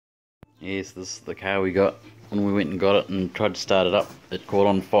Yes, this is the car we got when we went and got it and tried to start it up. It caught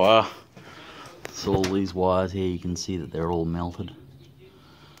on fire. So all these wires here, you can see that they're all melted.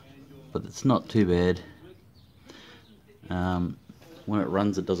 But it's not too bad. When it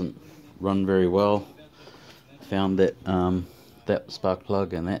runs, it doesn't run very well. I found that that spark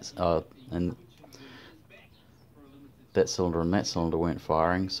plug and that cylinder and that cylinder weren't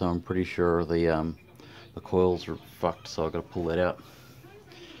firing, so I'm pretty sure the coils are fucked. So I've got to pull that out.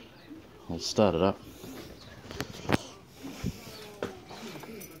 I'll start it up.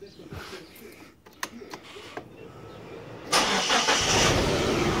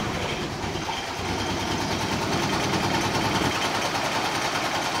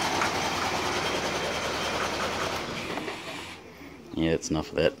 Yeah, that's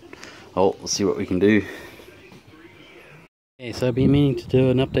enough of that. Oh, let's see what we can do. Okay, so I've been meaning to do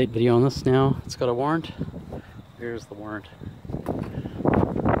an update video on this now. It's got a warrant. Here's the warrant.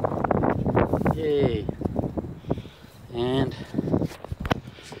 Yay! And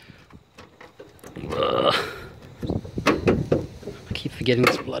I keep forgetting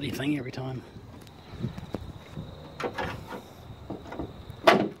this bloody thing every time.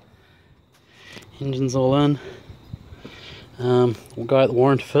 Engine's all in. The guy at the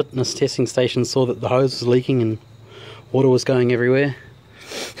warrant fitness testing station saw that the hose was leaking and water was going everywhere.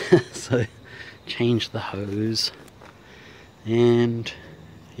 So changed the hose, and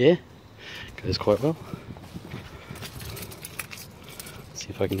yeah, goes quite well. See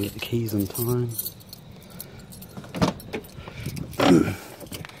if I can get the keys in time.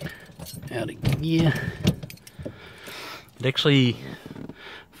 Out of gear. It actually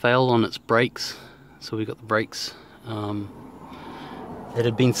failed on its brakes, so we got the brakes. It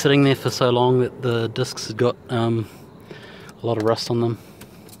had been sitting there for so long that the discs had got a lot of rust on them.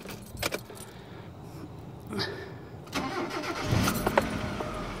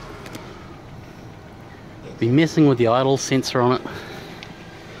 Been messing with the idle sensor on it,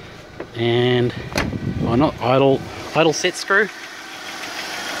 and not idle set screw,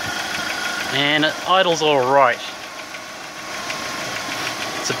 and it idles all right.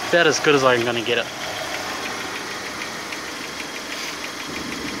 It's about as good as I'm going to get it.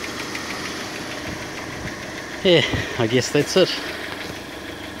 Yeah, I guess that's it.